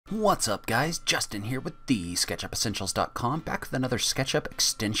What's up guys, Justin here with TheSketchUpEssentials.com, back with another SketchUp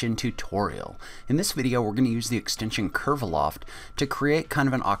extension tutorial. In this video we're going to use the extension Curviloft to create kind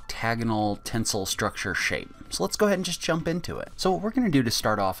of an octagonal tensile structure shape. So let's go ahead and just jump into it. So what we're going to do to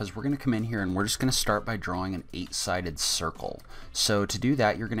start off is we're going to come in here and we're just going to start by drawing an 8-sided circle. So to do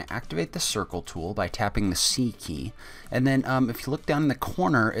that you're going to activate the circle tool by tapping the C key, and then if you look down in the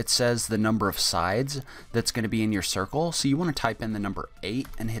corner it says the number of sides that's going to be in your circle, so you want to type in the number 8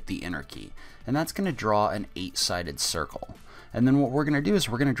 and hit the enter key, and that's going to draw an 8-sided circle. And then what we're going to do is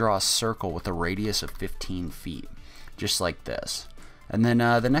we're going to draw a circle with a radius of 15 feet, just like this. And then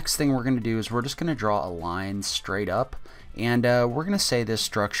the next thing we're going to do is we're just going to draw a line straight up, and we're going to say this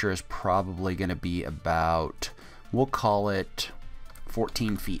structure is probably going to be about, we'll call it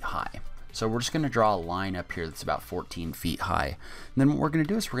 14 feet high. So we're just going to draw a line up here that's about 14 feet high. And then what we're going to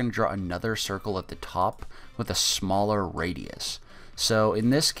do is we're going to draw another circle at the top with a smaller radius. So in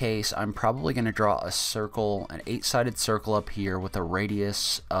this case, I'm probably going to draw a circle, an 8-sided circle up here with a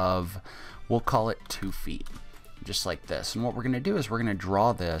radius of, we'll call it 2 feet, just like this. And what we're going to do is we're going to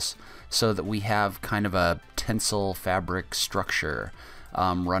draw this so that we have kind of a tensile fabric structure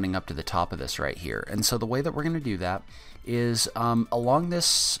running up to the top of this right here. And so the way that we're going to do that is along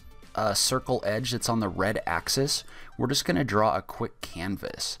this circle edge that's on the red axis, we're just going to draw a quick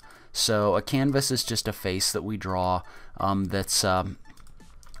canvas. So a canvas is just a face that we draw that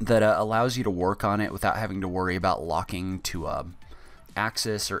allows you to work on it without having to worry about locking to a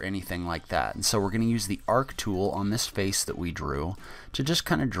axis or anything like that. And so we're going to use the arc tool on this face that we drew to just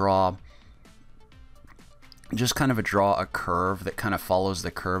kind of draw a curve that kind of follows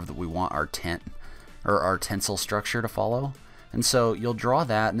the curve that we want our tensile structure to follow. And so you'll draw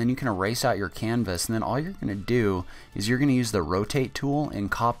that, and then you can erase out your canvas, and then all you're going to do is you're going to use the rotate tool in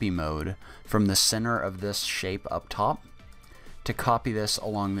copy mode from the center of this shape up top to copy this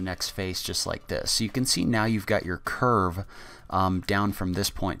along the next face, just like this. So you can see now you've got your curve down from this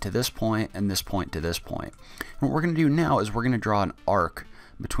point to this point and this point to this point. And what we're going to do now is we're going to draw an arc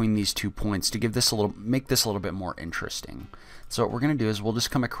between these 2 points to give this make this a little bit more interesting. So what we're going to do is we'll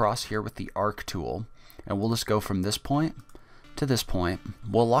just come across here with the arc tool, and we'll just go from this point to this point.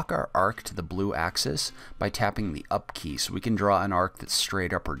 We'll lock our arc to the blue axis by tapping the up key, so we can draw an arc that's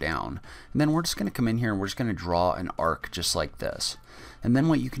straight up or down. And then we're just going to come in here and we're just going to draw an arc just like this. And then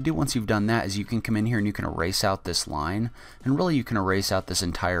what you can do once you've done that is you can come in here and you can erase out this line, and really you can erase out this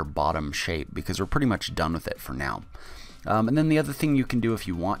entire bottom shape because we're pretty much done with it for now. And then the other thing you can do if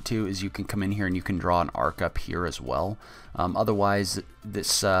you want to is you can come in here and you can draw an arc up here as well. Otherwise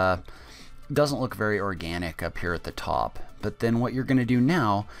this doesn't look very organic up here at the top. But then what you're going to do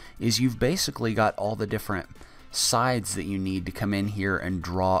now is you've basically got all the different sides that you need to come in here and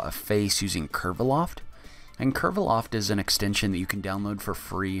draw a face using Curviloft. And Curviloft is an extension that you can download for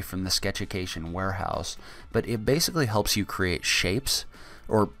free from the Sketchucation warehouse, but it basically helps you create shapes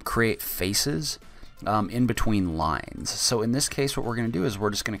or create faces in between lines. So in this case what we're going to do is we're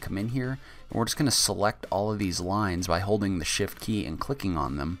just going to come in here and we're just going to select all of these lines by holding the shift key and clicking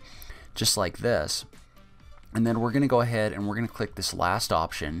on them just like this. And then we're going to go ahead and we're going to click this last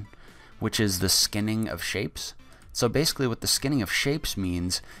option, which is the skinning of shapes. So basically what the skinning of shapes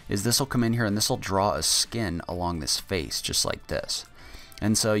means is this will come in here and this will draw a skin along this face just like this.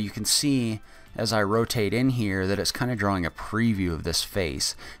 And so you can see as I rotate in here that it's kind of drawing a preview of this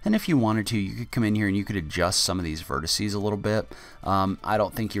face. And if you wanted to, you could come in here and you could adjust some of these vertices a little bit. I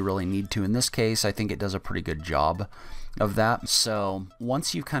don't think you really need to in this case. I think it does a pretty good job of that. So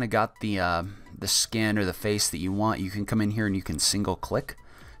once you've kind of got the skin or the face that you want, you can come in here and you can single click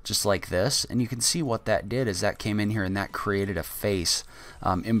just like this, and you can see what that did is that came in here and that created a face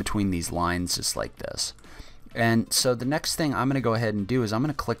in between these lines just like this. And so the next thing I'm going to go ahead and do is I'm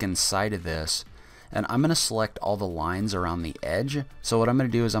going to click inside of this and I'm going to select all the lines around the edge. So what I'm going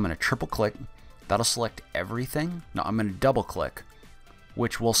to do is I'm going to triple click, that'll select everything. Now I'm going to double click,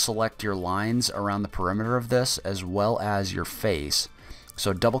 which will select your lines around the perimeter of this as well as your face.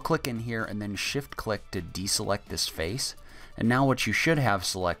 So double click in here and then shift click to deselect this face. And now what you should have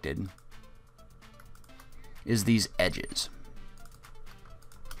selected is these edges.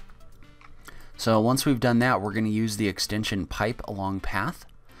 So once we've done that, we're going to use the extension pipe along path,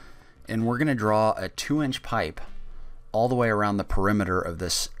 and we're going to draw a 2-inch pipe all the way around the perimeter of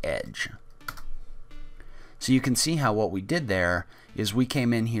this edge. So you can see how what we did there is we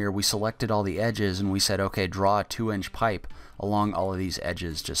came in here, we selected all the edges, and we said, okay, draw a 2-inch pipe along all of these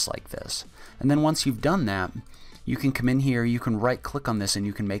edges just like this. And then once you've done that, you can come in here, you can right click on this and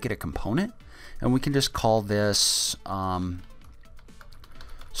you can make it a component, and we can just call this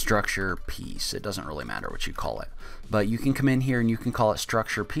structure piece. It doesn't really matter what you call it, but you can come in here and you can call it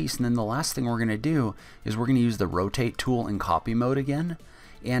structure piece. And then the last thing we're going to do is we're going to use the rotate tool in copy mode again.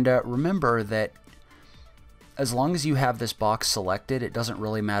 And remember that as long as you have this box selected, it doesn't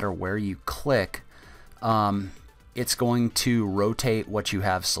really matter where you click. It's going to rotate what you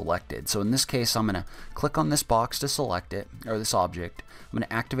have selected. So in this case, I'm going to click on this box to select it, or this object. I'm going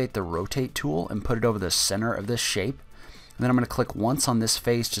to activate the rotate tool and put it over the center of this shape. And then I'm going to click once on this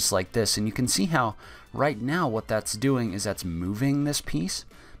face just like this. And you can see how right now what that's doing is that's moving this piece.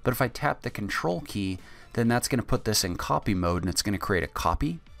 But if I tap the control key, then that's going to put this in copy mode and it's going to create a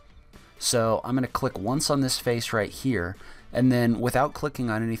copy. So I'm going to click once on this face right here. And then without clicking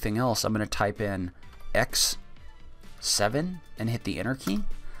on anything else, I'm going to type in X7 and hit the enter key.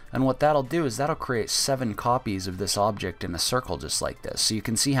 And what that'll do is that'll create 7 copies of this object in a circle just like this. So you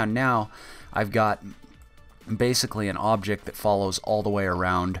can see how now I've got basically an object that follows all the way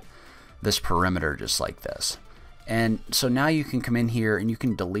around this perimeter just like this. And so now you can come in here and you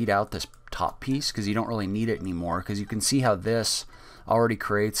can delete out this top piece because you don't really need it anymore, because you can see how this already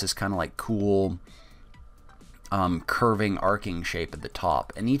creates this kind of like cool curving arcing shape at the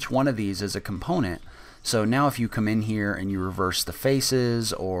top. And each one of these is a component. So now if you come in here and you reverse the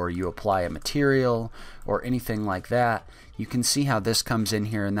faces or you apply a material or anything like that, you can see how this comes in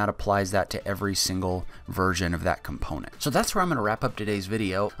here and that applies that to every single version of that component. So that's where I'm going to wrap up today's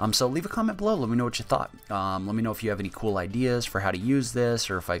video. So leave a comment below. Let me know what you thought. Let me know if you have any cool ideas for how to use this,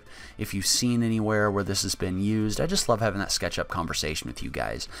 or if you've seen anywhere where this has been used. I just love having that SketchUp conversation with you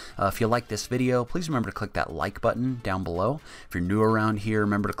guys. If you like this video, please remember to click that like button down below. If you're new around here,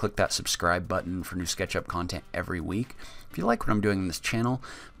 remember to click that subscribe button for new SketchUp content every week. If you like what I'm doing in this channel,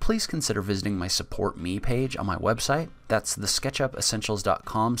 please consider visiting my Support Me page on my website. That's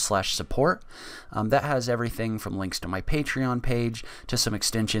TheSketchUpEssentials.com/support. That has everything from links to my Patreon page to some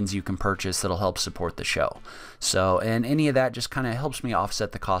extensions you can purchase that'll help support the show. So, and any of that just kind of helps me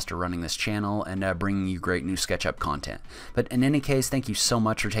offset the cost of running this channel and bringing you great new SketchUp content. But in any case, thank you so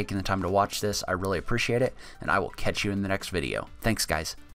much for taking the time to watch this. I really appreciate it, and I will catch you in the next video. Thanks, guys.